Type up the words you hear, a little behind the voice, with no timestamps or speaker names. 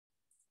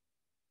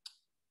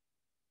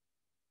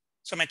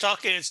So my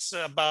talk is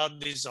about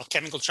this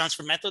chemical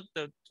transfer method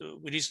that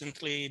we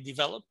recently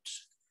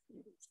developed,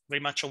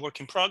 very much a work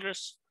in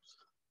progress.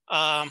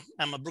 I'm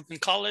at Brooklyn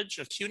College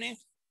at CUNY,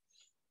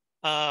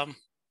 and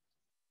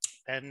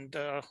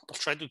I'll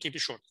try to keep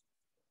it short.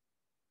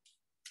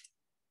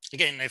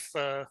 Again, if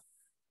the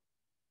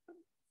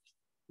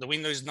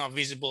window is not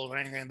visible or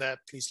anything like that,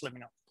 please let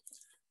me know.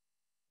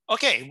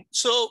 Okay,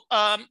 so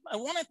I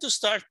wanted to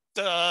start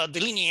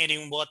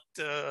delineating what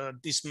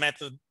this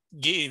method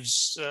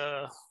gives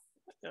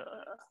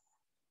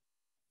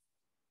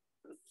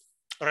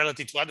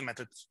relative to other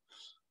methods.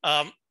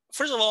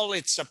 First of all,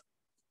 it's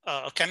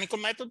a chemical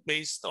method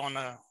based on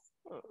a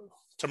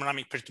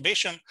thermodynamic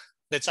perturbation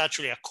that's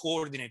actually a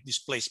coordinate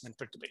displacement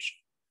perturbation.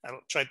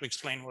 I'll try to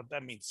explain what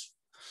that means.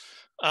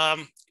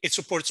 It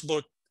supports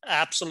both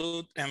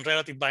absolute and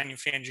relative binding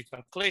free energy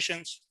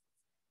calculations,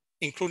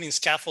 including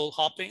scaffold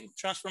hopping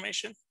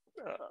transformation.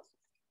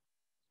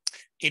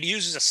 It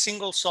uses a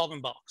single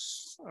solvent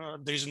box.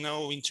 There's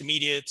no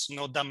intermediates,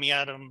 no dummy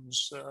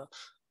atoms.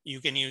 You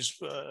can use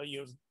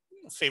your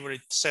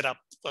favorite setup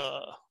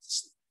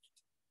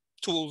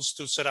tools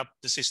to set up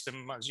the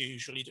system as you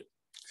usually do.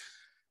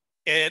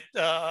 It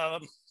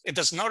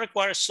does not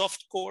require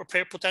soft core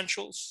pair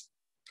potentials.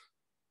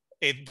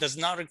 It does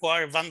not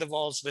require van der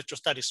Waals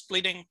electrostatic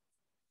splitting,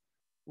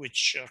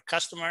 which are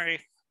customary.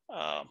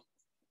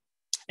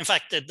 In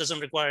fact, it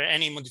doesn't require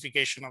any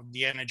modification of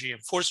the energy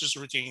and forces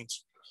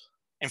routines.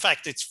 In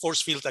fact, it's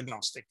force field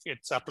agnostic.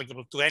 It's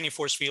applicable to any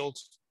force field.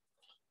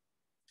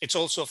 It's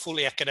also a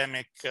fully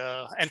academic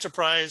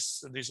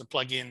enterprise. There's a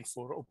plugin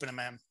for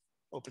OpenMM,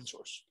 open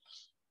source.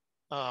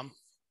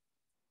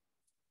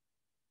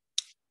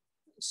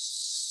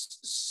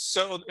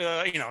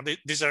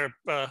 These are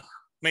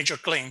major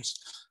claims.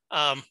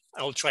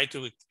 I'll try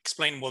to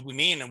explain what we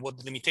mean and what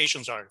the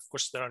limitations are. Of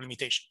course, there are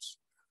limitations,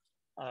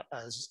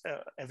 as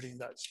everything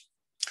does.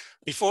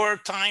 Before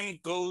time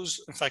goes,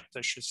 in fact,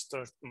 I should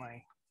start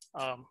my,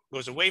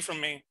 goes away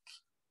from me.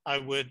 I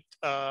want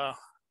to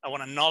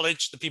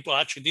acknowledge the people who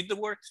actually did the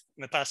work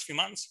in the past few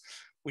months,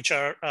 which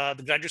are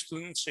the graduate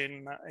students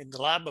in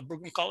the lab at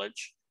Brooklyn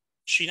College,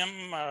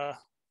 Shinam,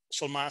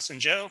 Solmaz, and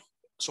Joe.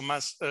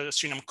 Solmaz,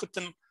 Shinam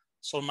Kutten,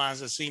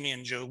 Solmaz Azimi,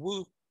 and Joe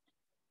Wu.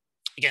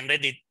 Again, they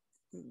did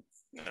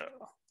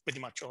pretty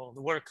much all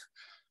the work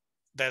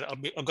that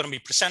I'm going to be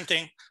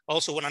presenting. I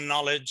also want to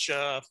acknowledge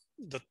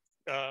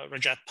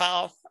Rajat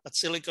Pal at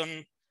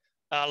Silicon.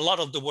 A lot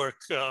of the work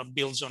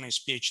builds on his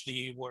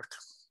PhD work.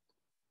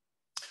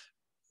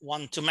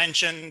 Want to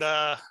mention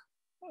the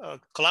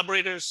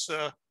collaborators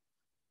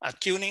at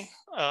CUNY,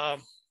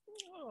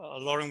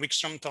 Lauren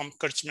Wickstrom, Tom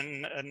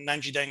Kurtzman, and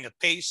Nanji Deng at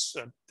PACE,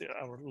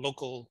 our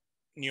local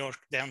New York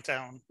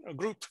downtown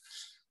group.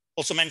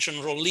 Also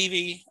mention Ro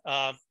Levy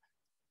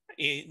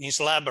in his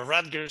lab at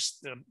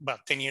Rutgers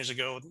about 10 years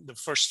ago. The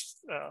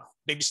first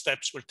baby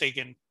steps were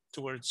taken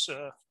towards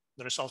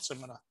the results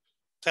I'm gonna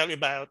tell you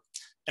about.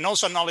 And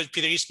also acknowledge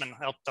Peter Eastman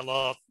helped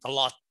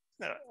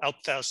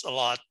helped us a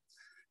lot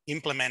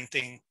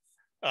implementing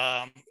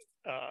the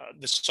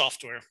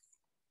software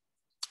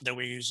that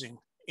we're using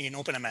in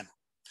OpenMM.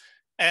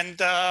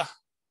 And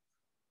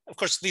of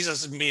course, this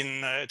has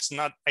been, it's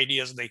not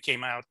ideas that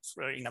came out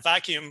in a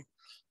vacuum.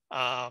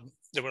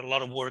 There were a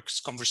lot of works,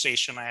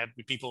 conversation I had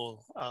with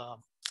people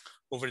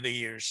over the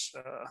years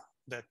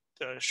that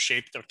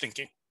shaped our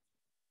thinking.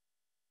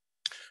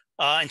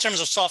 In terms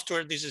of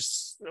software,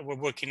 we're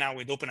working now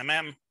with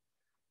OpenMM.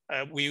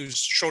 We use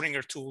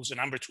Schrodinger tools and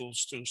Amber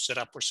tools to set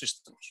up our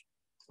systems,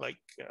 like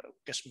I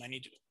guess many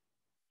do.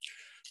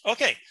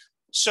 Okay,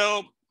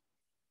 so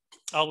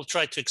I will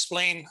try to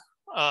explain.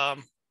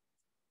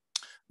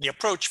 The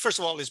approach, first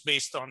of all, is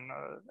based on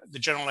the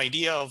general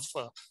idea of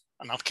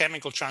an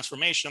alchemical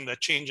transformation that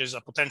changes a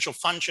potential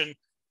function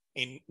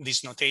in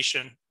this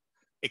notation.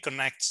 It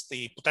connects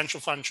the potential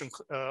function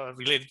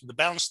related to the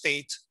bound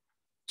state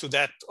to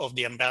that of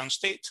the unbound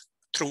state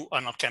through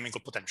an alchemical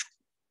potential.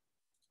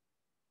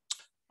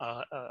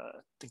 I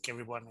think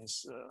everyone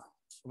is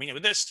familiar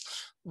with this.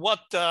 What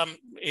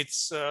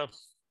it's, I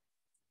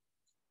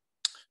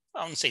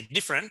wouldn't say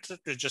different,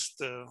 it's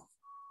just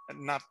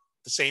not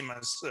the same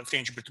as free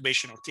energy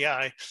perturbation or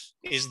TI,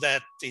 is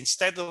that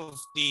instead of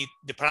the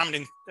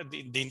parameter,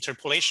 the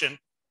interpolation,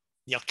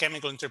 the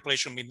alchemical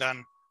interpolation be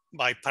done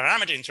by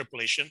parameter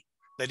interpolation,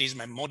 that is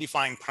by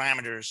modifying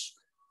parameters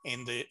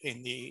in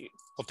the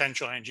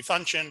potential energy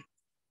function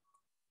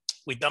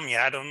with dummy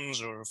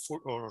atoms or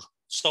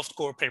soft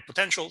core pair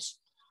potentials.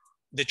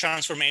 The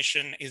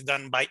transformation is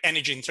done by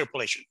energy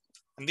interpolation.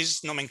 And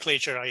this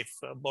nomenclature I've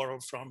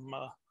borrowed from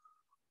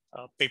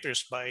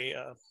papers by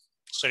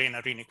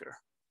Serena Rieniker,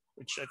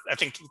 which I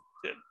think,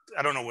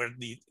 I don't know where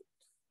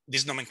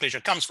this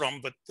nomenclature comes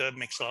from, but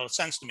makes a lot of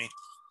sense to me.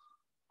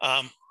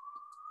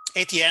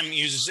 ATM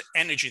uses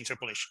energy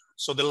interpolation.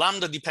 So the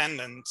lambda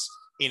dependence,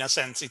 in a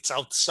sense, it's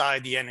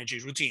outside the energy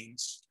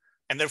routines.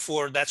 And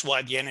therefore, that's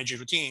why the energy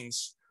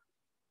routines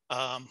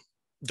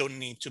don't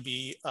need to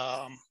be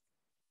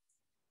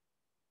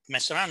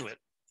messed around with.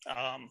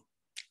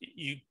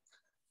 You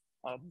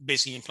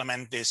basically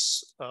implement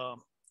this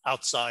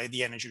outside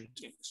the energy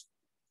routines.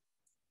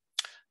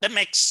 That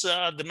makes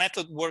the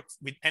method work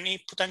with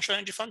any potential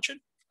energy function,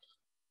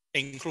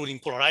 including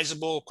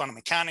polarizable, quantum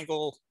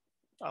mechanical,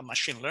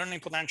 machine learning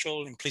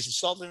potential, implicit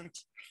solvent.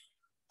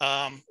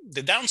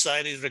 The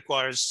downside is it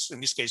requires, in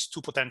this case,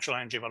 2 potential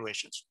energy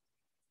evaluations.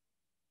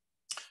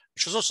 I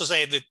should also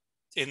say that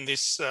in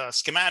this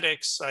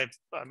schematics,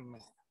 I'm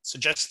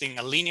suggesting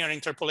a linear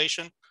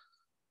interpolation.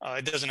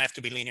 It doesn't have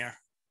to be linear.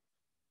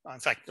 In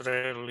fact, it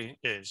rarely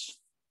is.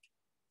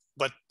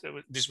 But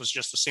this was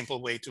just a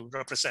simple way to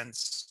represent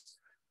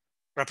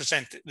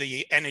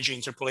the energy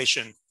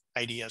interpolation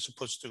idea as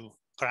opposed to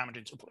parameter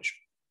interpolation.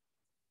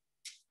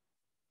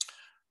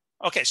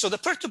 Okay, so the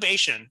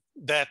perturbation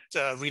that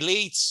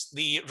relates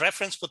the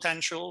reference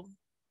potential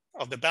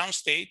of the bound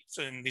state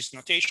in this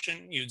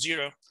notation,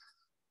 U0,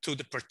 to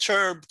the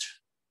perturbed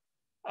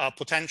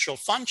potential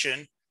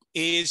function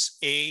is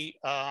a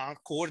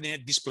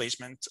coordinate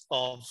displacement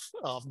of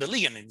the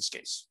ligand in this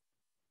case.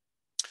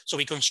 So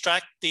we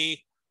construct the,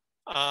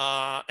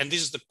 and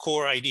this is the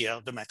core idea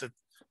of the method,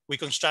 we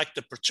construct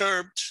the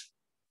perturbed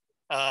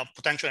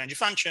potential energy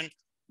function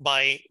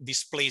by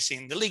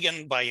displacing the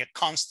ligand by a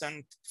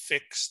constant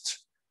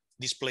fixed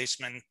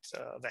displacement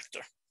vector.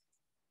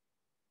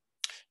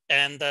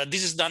 And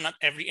this is done at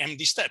every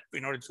MD step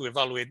in order to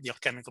evaluate the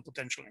alchemical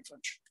potential in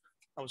function.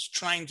 I was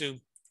trying to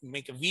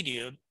make a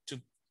video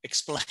to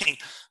explain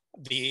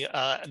the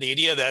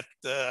idea that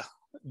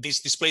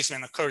this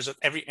displacement occurs at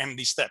every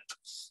MD step.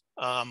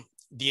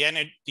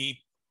 The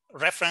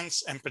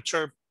reference and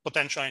perturbed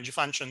potential energy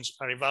functions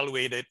are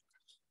evaluated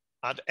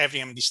at every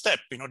MD step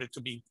in order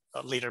to be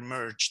later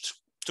merged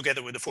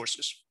together with the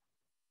forces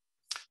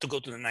to go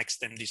to the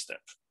next MD step.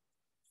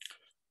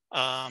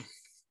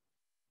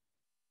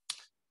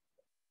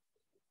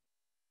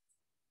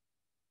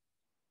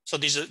 So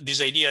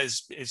this idea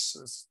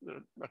is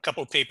a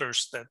couple of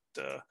papers that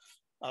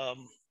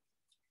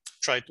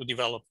try to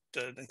develop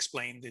and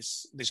explain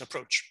this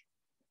approach.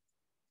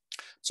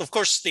 So of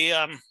course the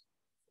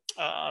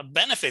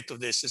benefit of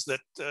this is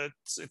that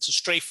it's a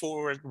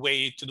straightforward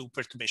way to do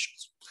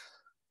perturbations.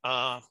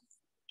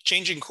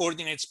 Changing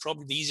coordinates is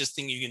probably the easiest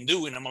thing you can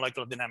do in a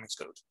molecular dynamics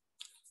code.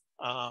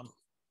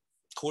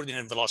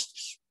 Coordinate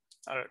velocities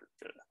are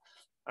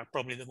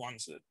probably the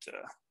ones that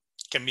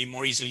can be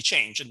more easily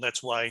changed, and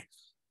that's why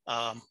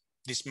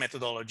this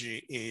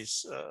methodology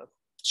is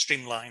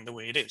streamlined the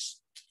way it is.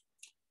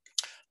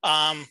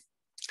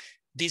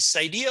 This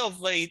idea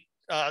of a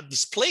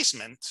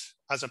displacement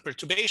as a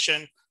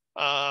perturbation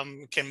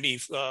can be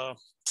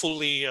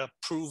fully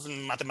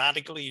proven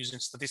mathematically using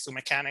statistical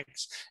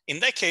mechanics. In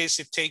that case,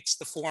 it takes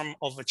the form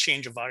of a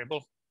change of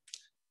variable.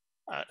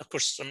 Of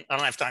course, I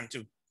don't have time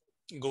to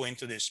go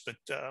into this, but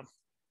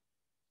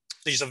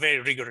this is a very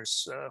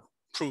rigorous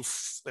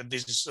proof that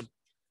this is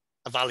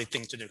a valid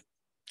thing to do.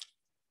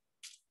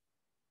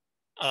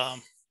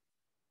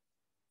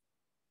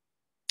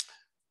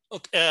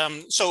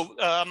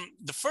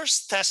 The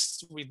first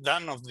test we've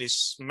done of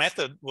this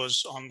method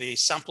was on the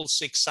sample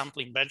 6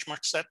 sampling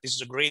benchmark set. This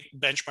is a great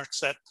benchmark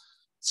set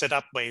set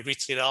up by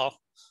Ritz et al.,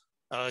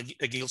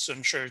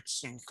 Gilson,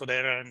 Schertz, and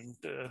Codera, and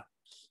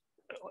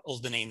all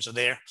the names are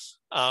there.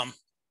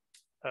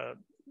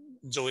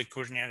 Zoe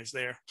Cournier is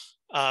there.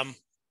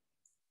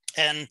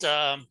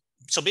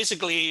 So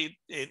basically,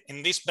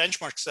 in this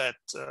benchmark set,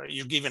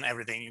 you're given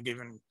everything. You're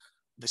given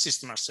the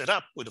system are set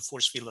up with the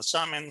force field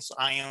assignments,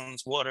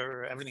 ions,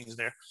 water, everything is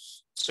there.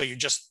 So you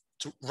just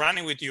run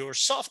it with your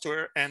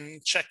software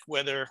and check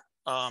whether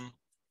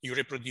you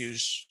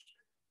reproduce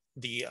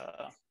the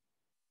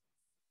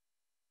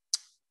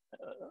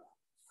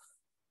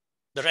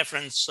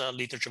reference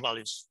literature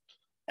values.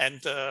 And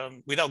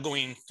without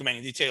going too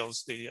many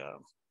details, the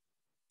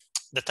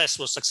test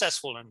was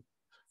successful and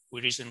we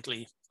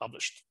recently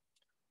published.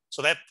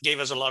 So that gave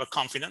us a lot of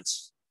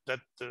confidence that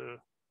the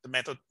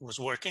method was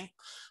working.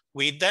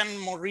 We then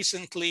more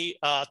recently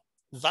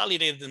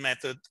validated the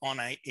method on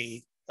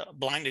a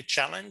blinded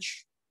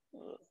challenge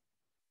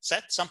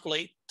set, sample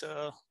 8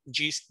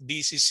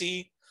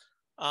 BCC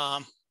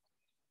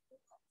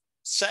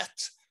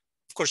set.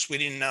 Of course, we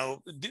didn't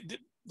know,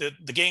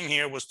 the game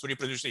here was to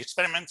reproduce the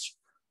experiments.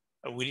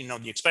 We didn't know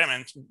the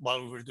experiment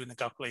while we were doing the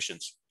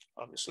calculations,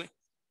 obviously.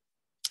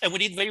 And we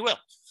did very well.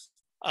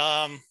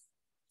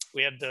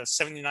 We had the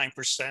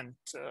 79%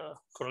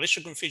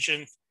 correlation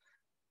coefficient,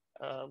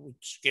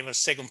 which gave us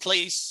second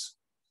place,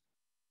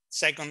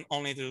 second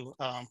only to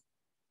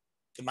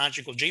the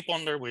magical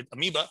J-ponder with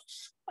amoeba.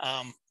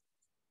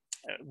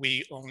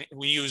 We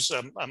use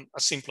a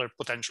simpler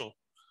potential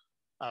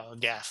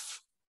GAF.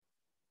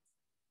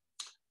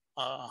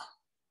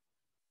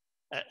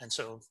 And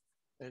so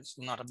it's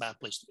not a bad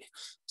place to be.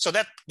 So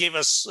that gave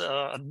us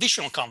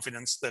additional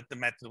confidence that the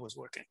method was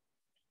working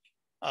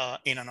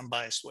in an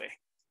unbiased way.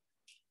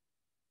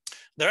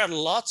 There are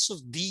lots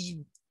of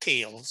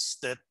details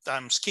that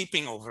I'm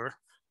skipping over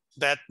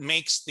that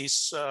makes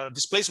this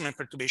displacement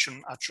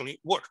perturbation actually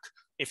work.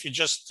 If you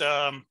just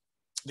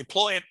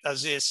deploy it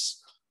as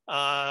is,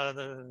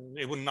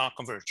 it would not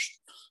converge.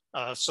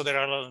 So there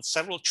are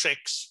several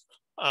tricks.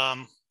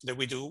 that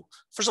we do.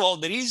 First of all,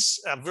 there is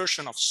a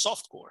version of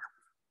softcore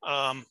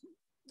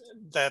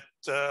that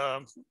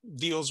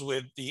deals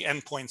with the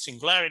endpoint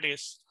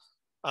singularities.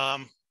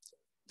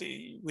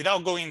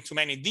 Without going into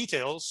many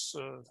details,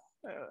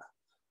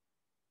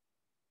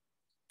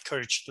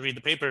 encourage to read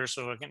the paper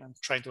so I can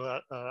try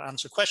to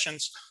answer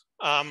questions.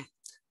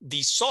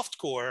 The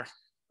softcore,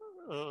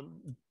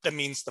 that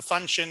means the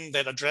function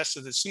that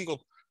addresses the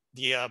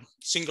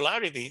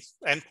singularity,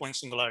 endpoint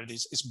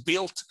singularities, is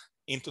built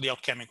into the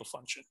alchemical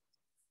function.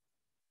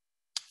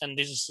 And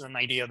this is an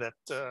idea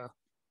that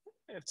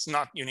it's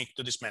not unique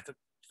to this method.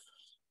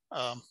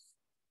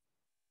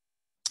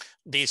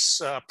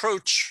 This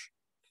approach,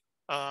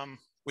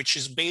 which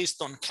is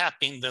based on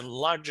capping the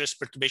largest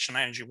perturbation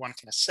energy one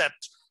can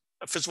accept,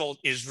 first of all,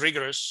 is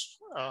rigorous,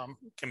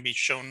 can be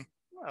shown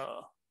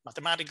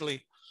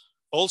mathematically.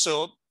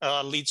 Also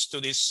leads to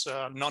this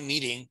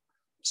non-needing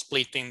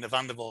splitting the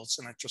van der Waals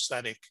and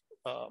electrostatic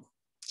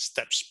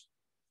steps.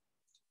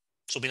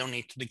 So we don't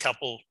need to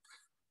decouple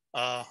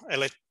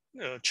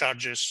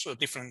charges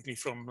differently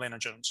from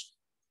Lennard-Jones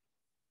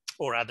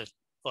or other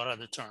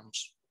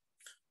terms.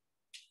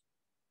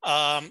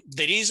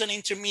 There is an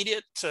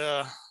intermediate.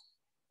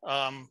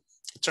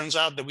 It turns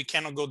out that we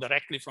cannot go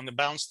directly from the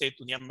bound state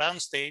to the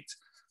unbound state.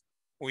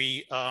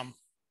 We have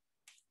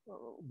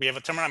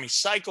a thermodynamic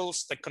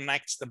cycles that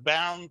connects the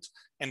bound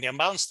and the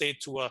unbound state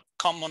to a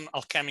common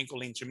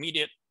alchemical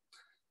intermediate,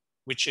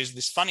 which is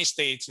this funny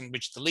state in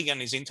which the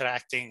ligand is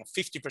interacting at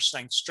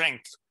 50%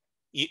 strength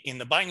in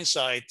the binding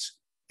site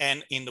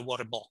and in the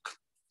water bulk.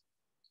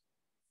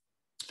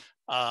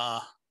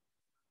 And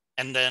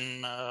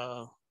then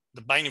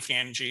the binding free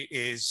energy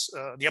is,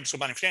 the absolute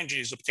binding free energy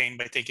is obtained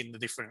by taking the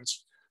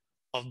difference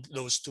of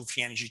those two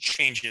free energy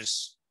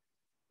changes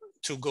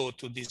to go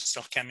to this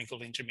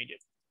alchemical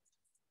intermediate.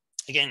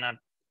 Again,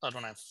 I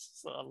don't have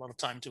a lot of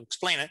time to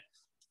explain it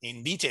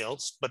in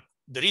details, but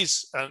there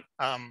is,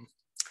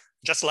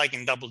 just like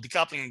in double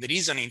decoupling, there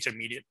is an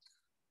intermediate,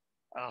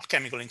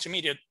 alchemical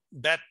intermediate.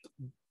 That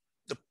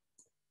the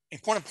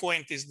important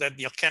point is that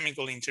the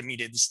alchemical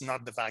intermediate is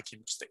not the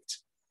vacuum state.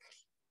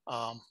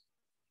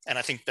 And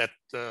I think that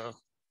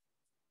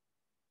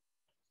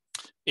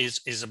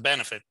is a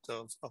benefit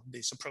of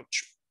this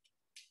approach.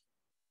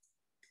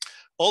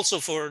 Also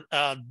for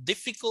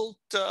difficult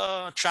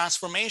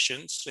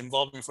transformations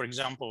involving, for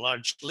example,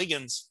 large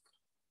ligands,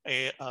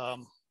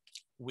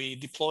 we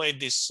deployed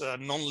this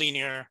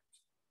nonlinear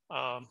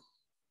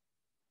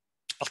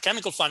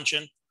alchemical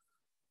function.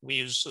 We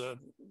use,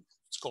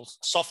 it's called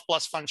soft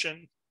plus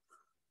function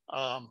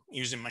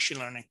using machine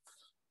learning.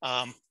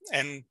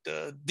 And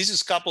this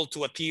is coupled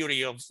to a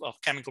theory of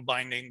chemical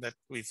binding that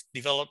we've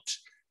developed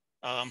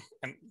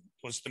and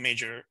was the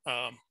major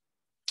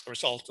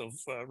result of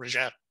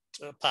Rajat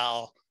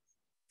Pal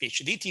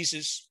PhD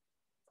thesis.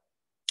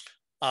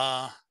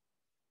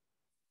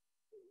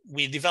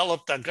 We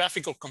developed a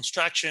graphical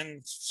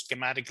construction,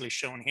 schematically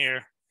shown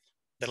here,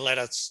 that let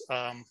us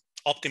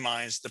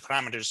optimize the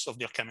parameters of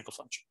the alchemical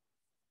function.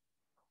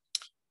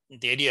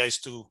 The idea is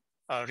to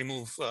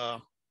remove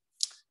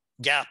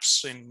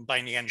gaps in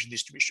binding energy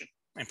distribution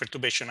and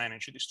perturbation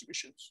energy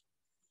distributions.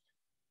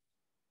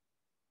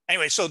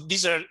 Anyway, so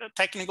these are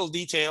technical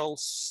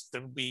details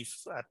that we've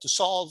had to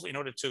solve in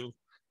order to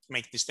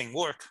make this thing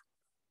work.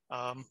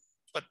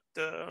 But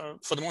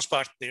for the most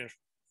part, they're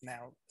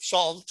now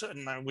solved,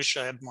 and I wish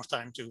I had more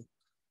time to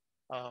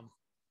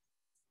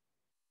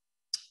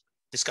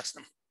discuss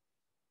them.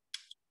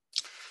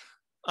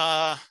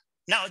 Now,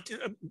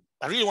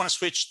 I really want to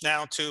switch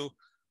now to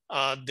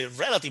the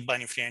relative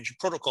binding free energy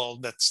protocol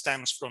that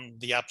stems from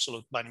the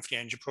absolute binding free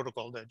energy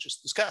protocol that I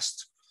just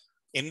discussed.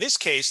 In this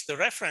case, the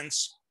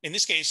reference, in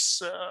this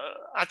case,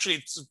 actually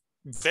it's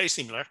very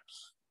similar.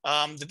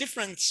 The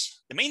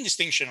difference, the main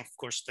distinction, of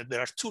course, that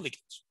there are two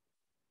ligands.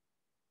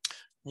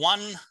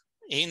 One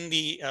in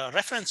the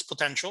reference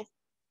potential,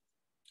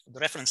 the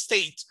reference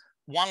state,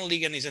 one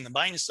ligand is in the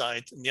binding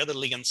site and the other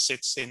ligand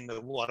sits in the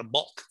water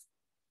bulk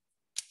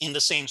in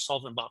the same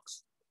solvent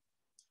box.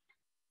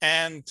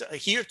 And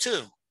here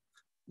too,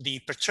 the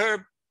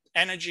perturbed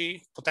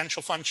energy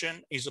potential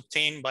function is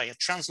obtained by a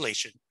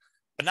translation.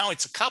 But now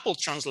it's a coupled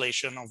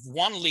translation of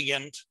one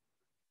ligand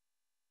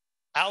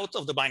out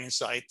of the binding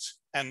site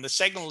and the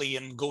second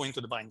ligand going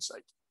to the binding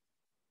site,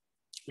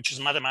 which is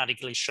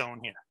mathematically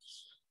shown here.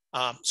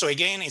 So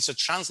again, it's a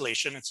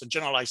translation, it's a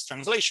generalized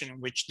translation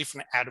in which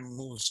different atom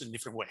moves in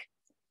different way,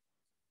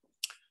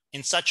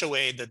 in such a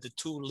way that the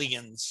two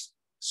ligands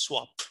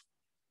swap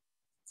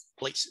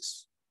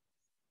places.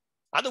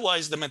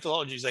 Otherwise, the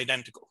methodology is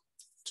identical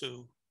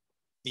to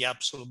the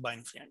absolute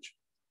binding free energy.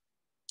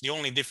 The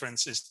only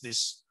difference is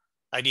this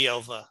idea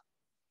of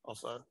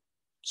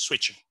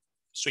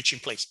switching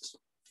places.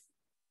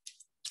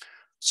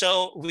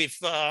 So we've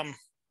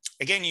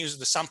again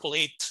used the sample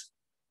 8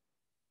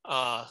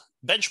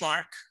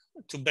 benchmark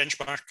to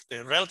benchmark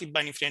the relative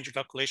binding free energy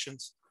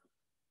calculations.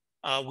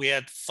 We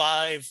had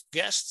 5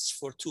 guests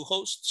for 2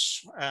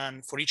 hosts,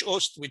 and for each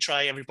host, we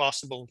try every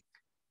possible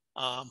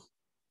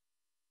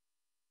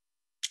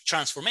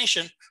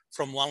transformation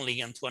from one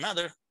ligand to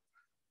another.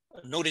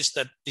 notice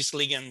that these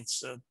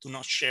ligands do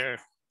not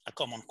share a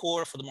common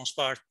core for the most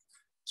part.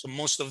 So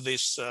most of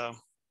this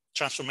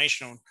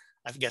transformation,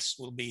 I guess,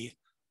 will be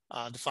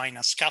defined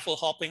as scaffold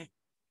hopping.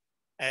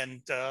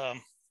 And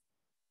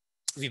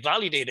we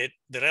validated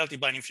the relative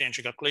binding free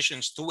energy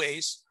calculations 2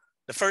 ways.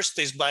 The first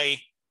is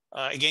by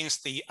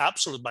against the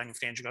absolute binding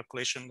free energy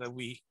calculation that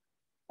we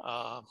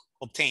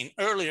obtained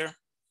earlier,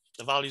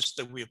 the values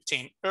that we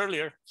obtained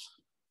earlier.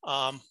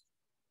 And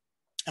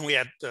we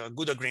had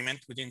good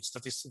agreement within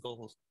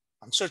statistical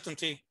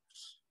uncertainty.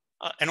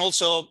 And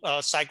also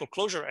cycle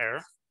closure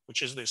error,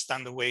 which is the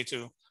standard way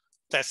to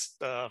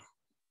test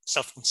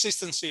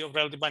self-consistency of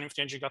relative binding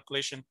free energy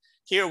calculation.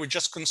 Here we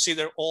just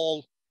consider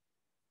all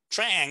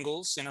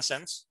triangles in a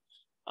sense.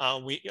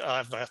 We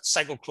have a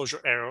cycle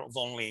closure error of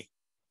only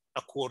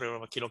 1/4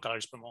 of a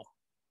kilocalories per mole.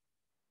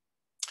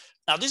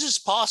 Now this is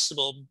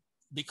possible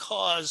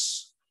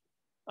because,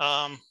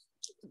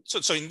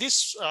 so in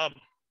this,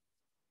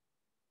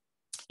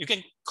 you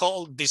can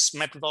call this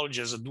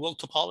methodology as a dual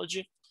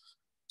topology.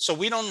 So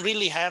we don't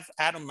really have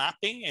atom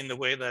mapping in the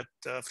way that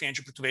free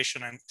energy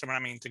perturbation and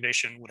thermodynamic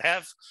integration would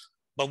have.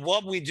 But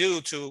what we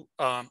do to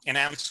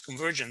enhance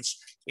convergence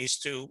is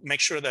to make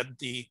sure that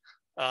the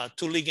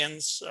 2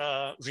 ligands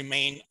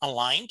remain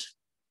aligned.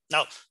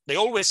 Now, they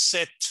always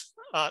sit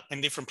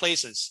in different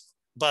places,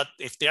 but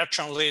if they are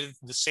translated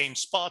to the same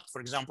spot,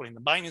 for example, in the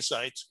binding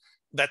site,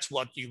 that's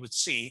what you would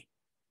see.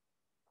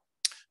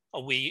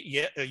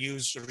 We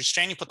use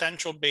restraining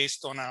potential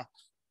based on a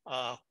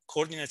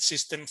coordinate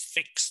system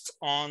fixed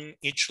on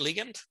each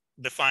ligand,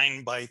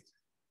 defined by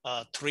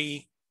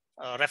 3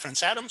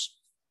 reference atoms.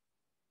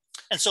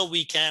 And so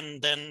we can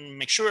then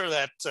make sure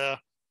that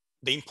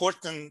the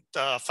important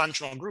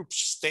functional groups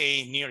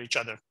stay near each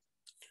other,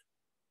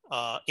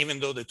 even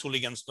though the 2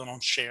 ligands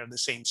don't share the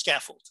same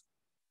scaffold.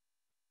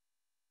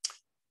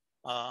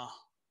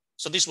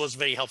 So this was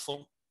very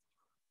helpful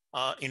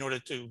in order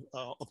to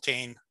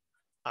obtain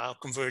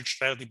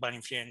converged relative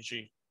binding free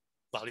energy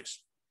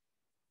values.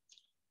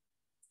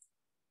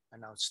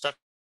 And now it's stuck.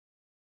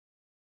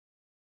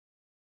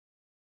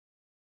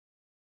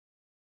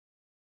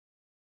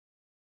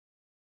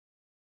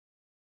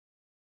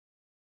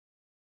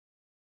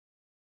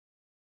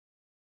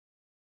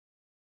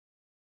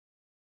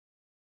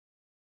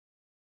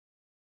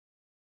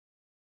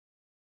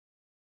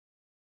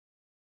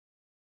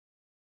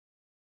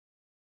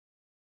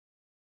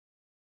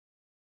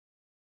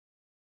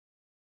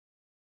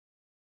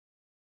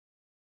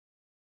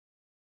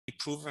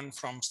 Proven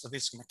from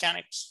statistical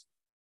mechanics.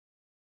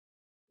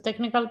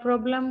 Technical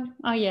problem.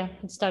 Oh yeah,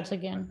 it starts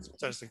again.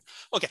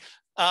 Okay,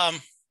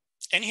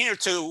 and here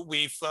too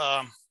we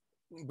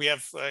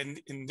have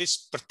in this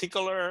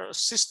particular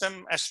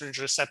system,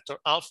 estrogen receptor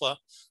alpha,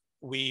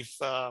 we've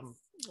the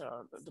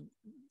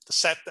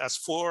set as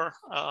 4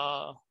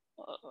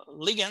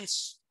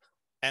 ligands,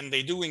 and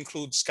they do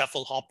include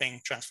scaffold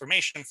hopping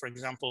transformation. For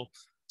example,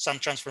 some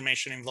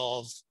transformation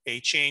involves a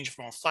change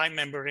from a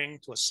 5-member ring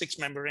to a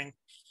 6-member ring.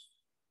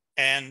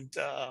 And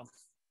the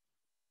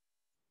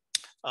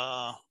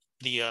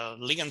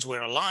ligands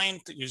were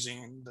aligned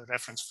using the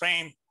reference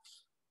frame.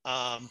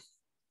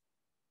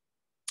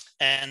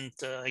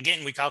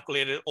 Again, we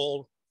calculated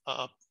all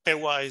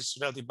pairwise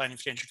relative binding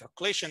free energy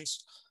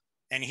calculations.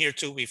 And here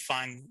too, we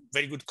find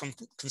very good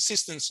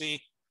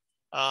consistency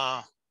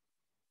by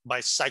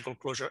cycle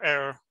closure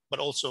error, but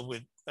also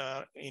with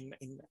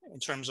in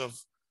terms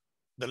of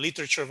the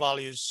literature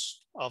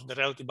values of the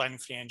relative binding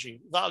free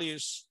energy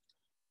values.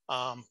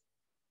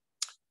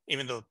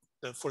 Even though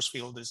the force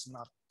field is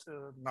not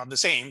the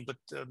same, but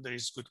there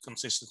is good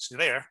consistency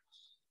there.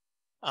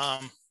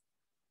 And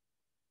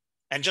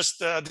just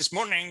this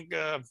morning,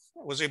 I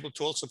was able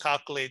to also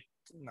calculate,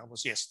 no, it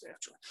was yesterday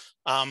actually,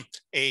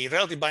 a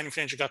relative binding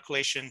free energy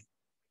calculation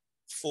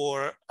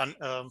for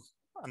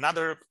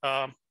another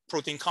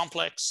protein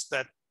complex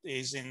that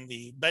is in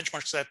the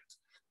benchmark set,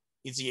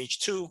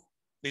 EZH2.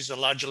 This is a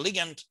larger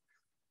ligand.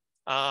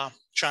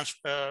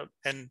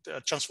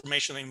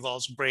 Transformation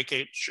involves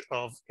breakage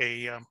of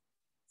a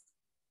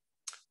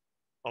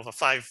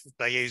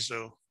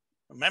 5-diazo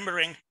member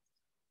ring,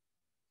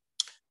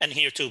 and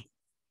here too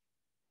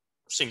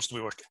seems to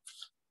be working.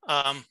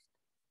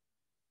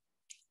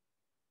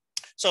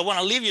 So I want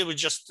to leave you with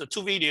just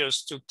 2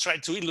 videos to try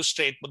to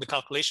illustrate what the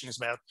calculation is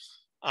about.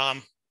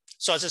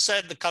 So as I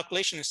said, the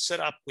calculation is set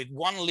up with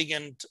 1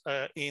 ligand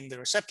in the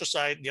receptor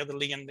side, the other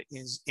ligand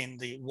is in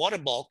the water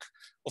bulk.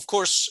 Of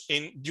course,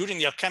 during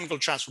the alchemical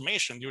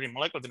transformation, during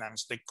molecular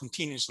dynamics, they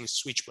continuously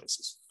switch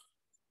places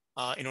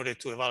in order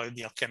to evaluate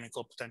the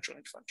alchemical potential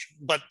interaction.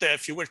 But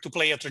if you were to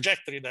play a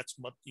trajectory, that's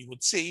what you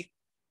would see.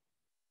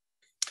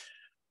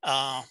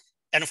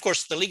 And of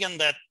course, the ligand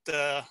that,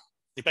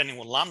 depending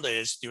what lambda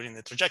is during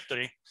the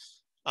trajectory,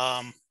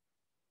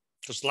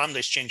 because lambda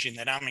is changing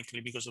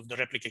dynamically because of the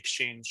replica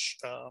exchange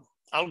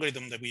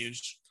algorithm that we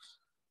use.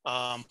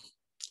 The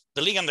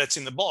ligand that's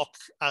in the bulk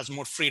has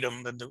more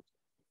freedom than the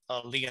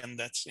ligand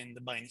that's in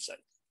the binding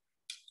site.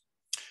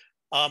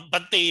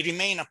 But they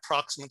remain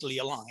approximately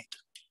aligned.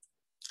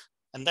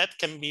 And that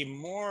can be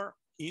more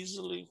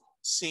easily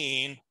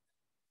seen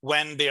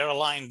when they are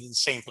aligned in the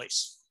same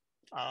place.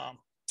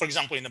 For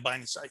example, in the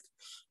binding site.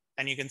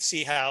 And you can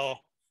see how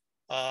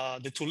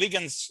the two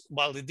ligands,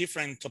 while the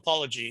different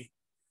topology,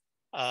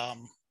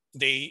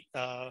 they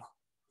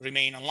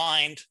remain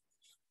aligned.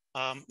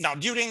 Now,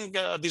 during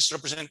this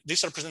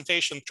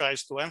representation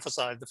tries to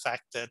emphasize the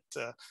fact that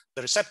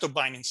the receptor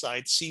binding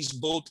site sees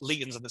both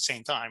ligands at the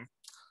same time,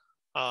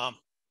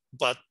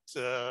 but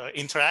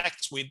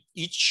interacts with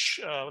each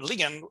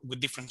ligand with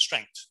different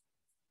strength.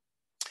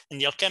 In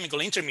the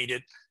alchemical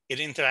intermediate, it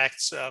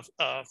interacts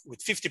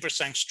with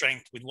 50%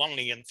 strength with one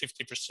ligand,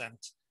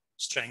 50%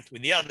 strength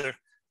with the other.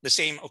 The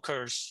same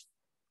occurs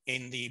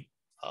in the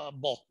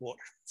bulk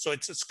water. So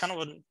it's kind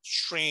of a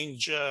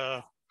strange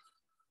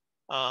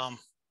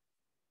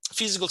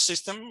physical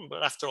system,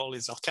 but after all,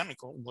 it's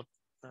alchemical, but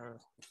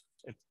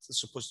it's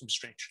supposed to be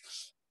strange,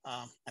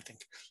 I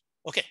think.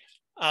 Okay.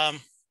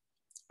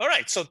 All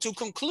right, so to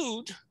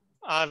conclude,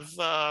 I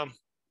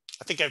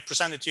think I've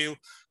presented to you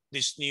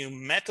this new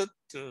method,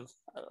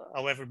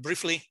 however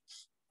briefly.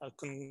 I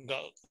couldn't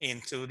go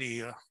into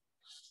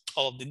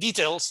all of the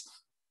details,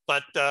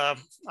 but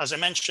as I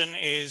mentioned,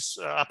 is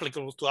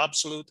applicable to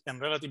absolute and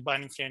relative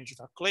binding free energy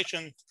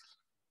calculation.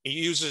 It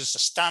uses a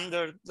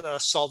standard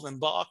solvent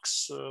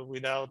box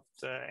without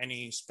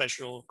any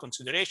special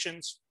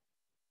considerations.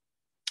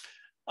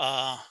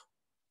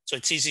 So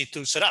it's easy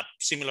to set up,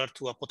 similar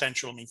to a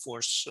potential mean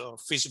force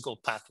physical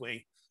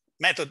pathway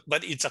method,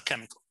 but it's a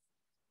chemical.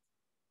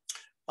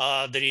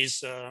 There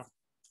is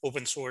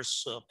open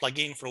source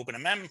plugin for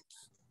OpenMM.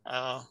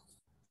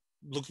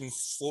 Looking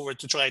forward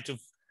to try to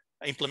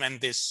implement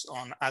this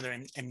on other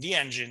MD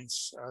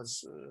engines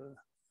as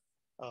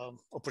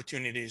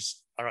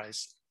opportunities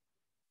arise.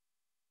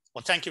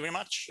 Well, thank you very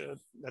much.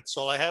 That's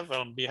all I have.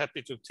 I'll be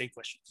happy to take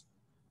questions.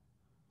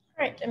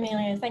 Great,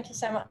 Emilio, thank you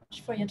so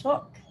much for your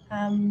talk.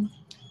 And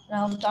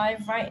I'll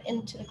dive right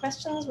into the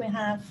questions. We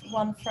have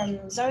one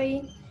from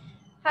Zoe.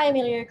 Hi,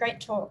 Emilio,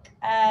 great talk.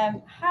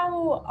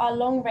 How are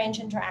long-range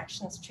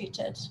interactions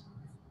treated?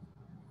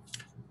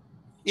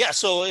 Yeah,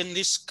 so in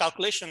this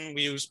calculation,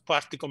 we use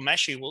particle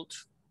mesh yield.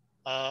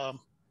 As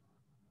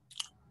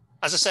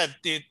I said,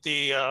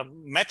 the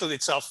method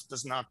itself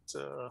does not,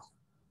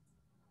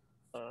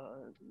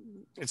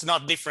 it's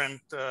not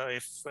different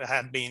if it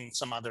had been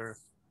some other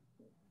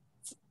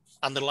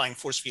underlying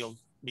force field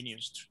being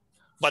used.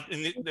 But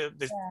in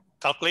the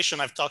calculation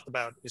I've talked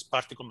about is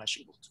particle mesh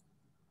yield.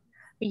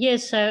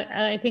 Yes,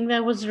 I think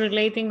that was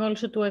relating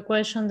also to a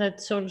question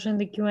that's also in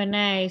the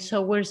Q&A.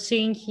 So we're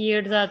seeing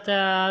here that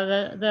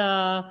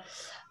the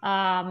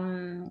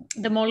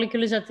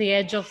molecule is at the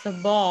edge of the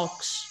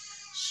box.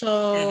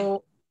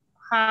 So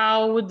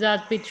how would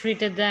that be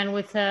treated then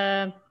with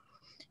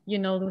you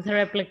know, with the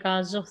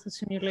replicas of the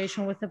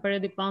simulation with the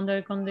periodic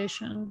boundary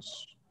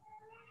conditions?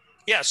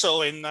 Yeah,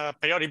 so in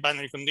periodic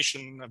boundary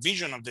condition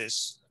vision of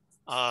this,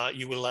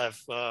 you will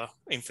have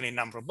infinite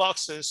number of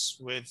boxes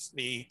with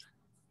the,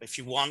 if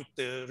you want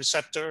the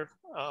receptor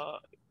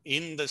at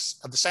the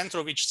center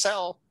of each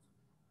cell,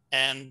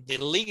 and the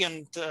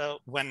ligand,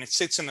 when it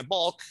sits in the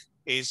bulk,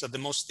 is at the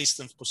most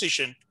distant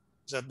position,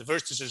 is at the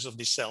vertices of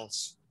these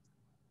cells.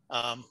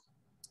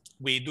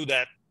 We do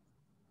that,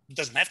 it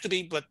doesn't have to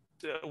be, but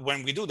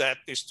when we do that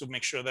is to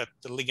make sure that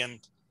the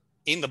ligand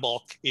in the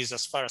bulk is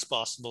as far as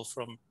possible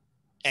from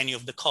any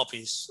of the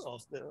copies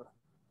of the...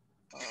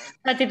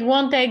 That it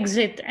won't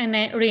exit and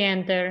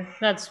re-enter,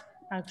 that's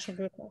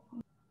actually...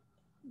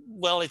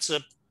 Well, it's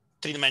a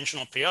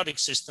three-dimensional periodic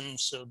system,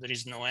 so there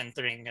is no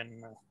entering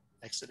and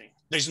exiting.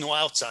 There's no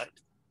outside.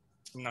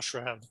 I'm not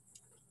sure how.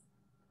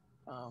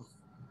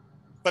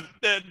 But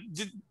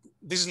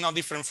this is no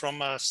different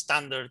from a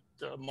standard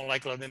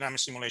molecular dynamic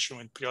simulation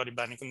with periodic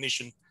boundary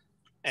condition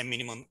and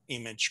minimum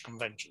image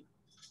convention.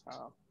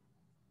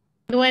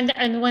 When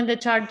the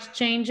charge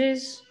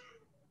changes?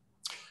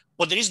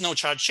 Well, there is no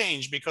charge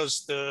change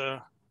because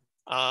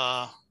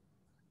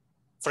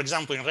for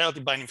example, in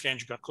relative binding free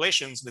energy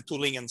calculations, the two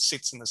ligands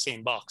sits in the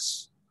same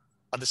box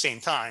at the same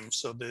time.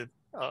 So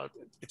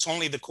it's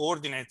only the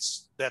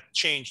coordinates that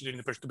change during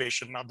the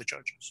perturbation, not the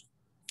charges.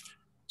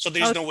 So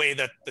there is no way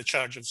that the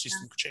charge of the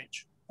system could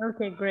change.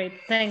 Okay, great,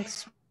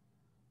 thanks.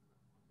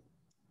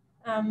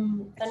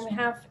 Then we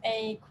have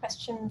a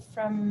question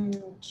from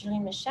Julie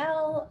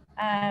Michelle.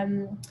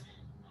 Hi,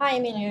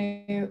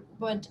 Emilio.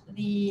 Would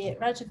the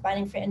relative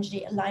binding free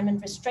energy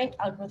alignment restraint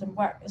algorithm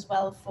work as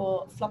well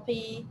for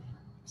floppy/rigid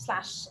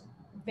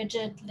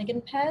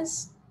ligand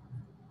pairs?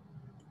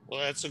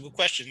 Well, that's a good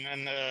question.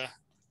 And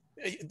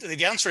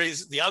the answer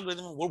is the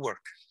algorithm will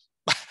work.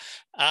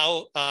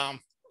 How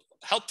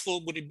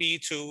helpful would it be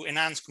to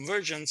enhance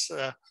convergence?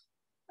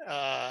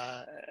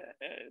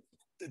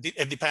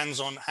 It depends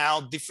on how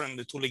different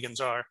the two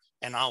ligands are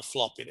and how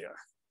floppy they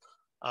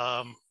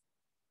are.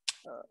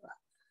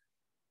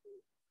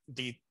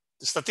 The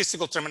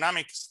statistical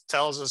thermodynamics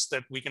tells us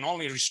that we can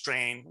only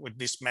restrain with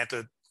this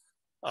method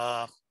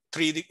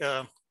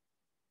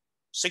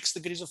 6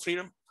 degrees of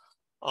freedom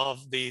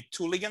of the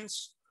two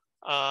ligands.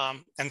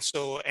 And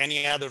so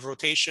any other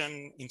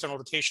rotation, internal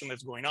rotation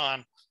that's going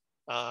on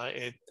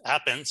It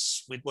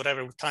happens with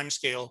whatever time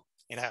scale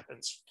it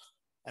happens.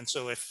 And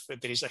so if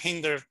there is a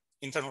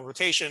internal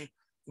rotation,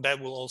 that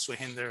will also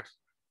hinder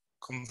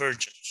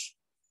convergence.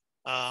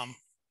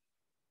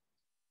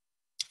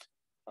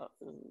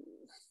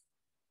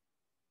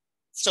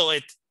 So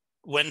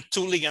when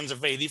two ligands are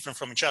very different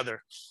from each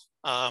other,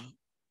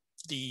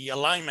 the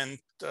alignment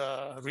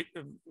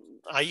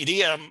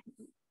idea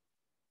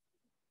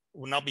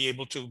will not be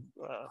able to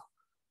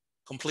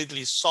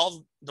completely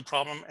solve the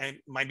problem, and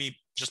it might be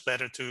just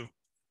better to,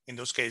 in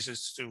those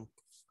cases, to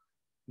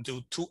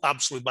do two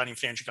absolute binding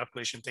frequency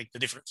calculation, take the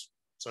difference.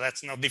 So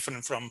that's no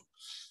different from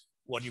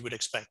what you would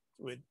expect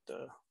with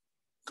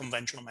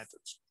conventional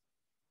methods.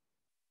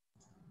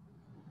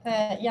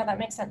 Yeah, that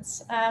makes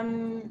sense.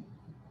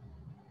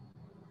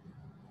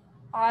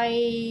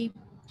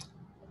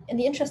 In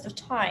the interest of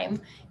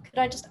time, could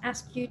I just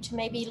ask you to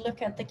maybe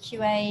look at the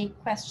QA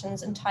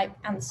questions and type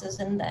answers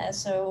in there?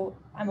 So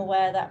I'm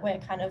aware that we're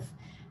kind of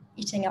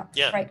eating up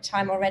break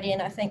time already,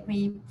 and I think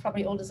we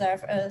probably all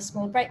deserve a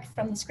small break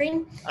from the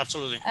screen.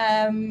 Absolutely.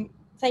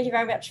 Thank you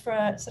very much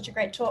for such a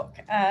great talk,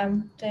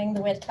 doing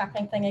the weird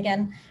clapping thing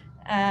again,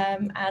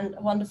 and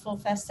a wonderful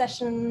first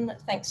session.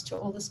 Thanks to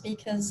all the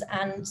speakers,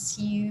 and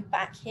see you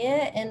back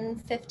here in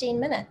 15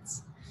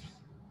 minutes.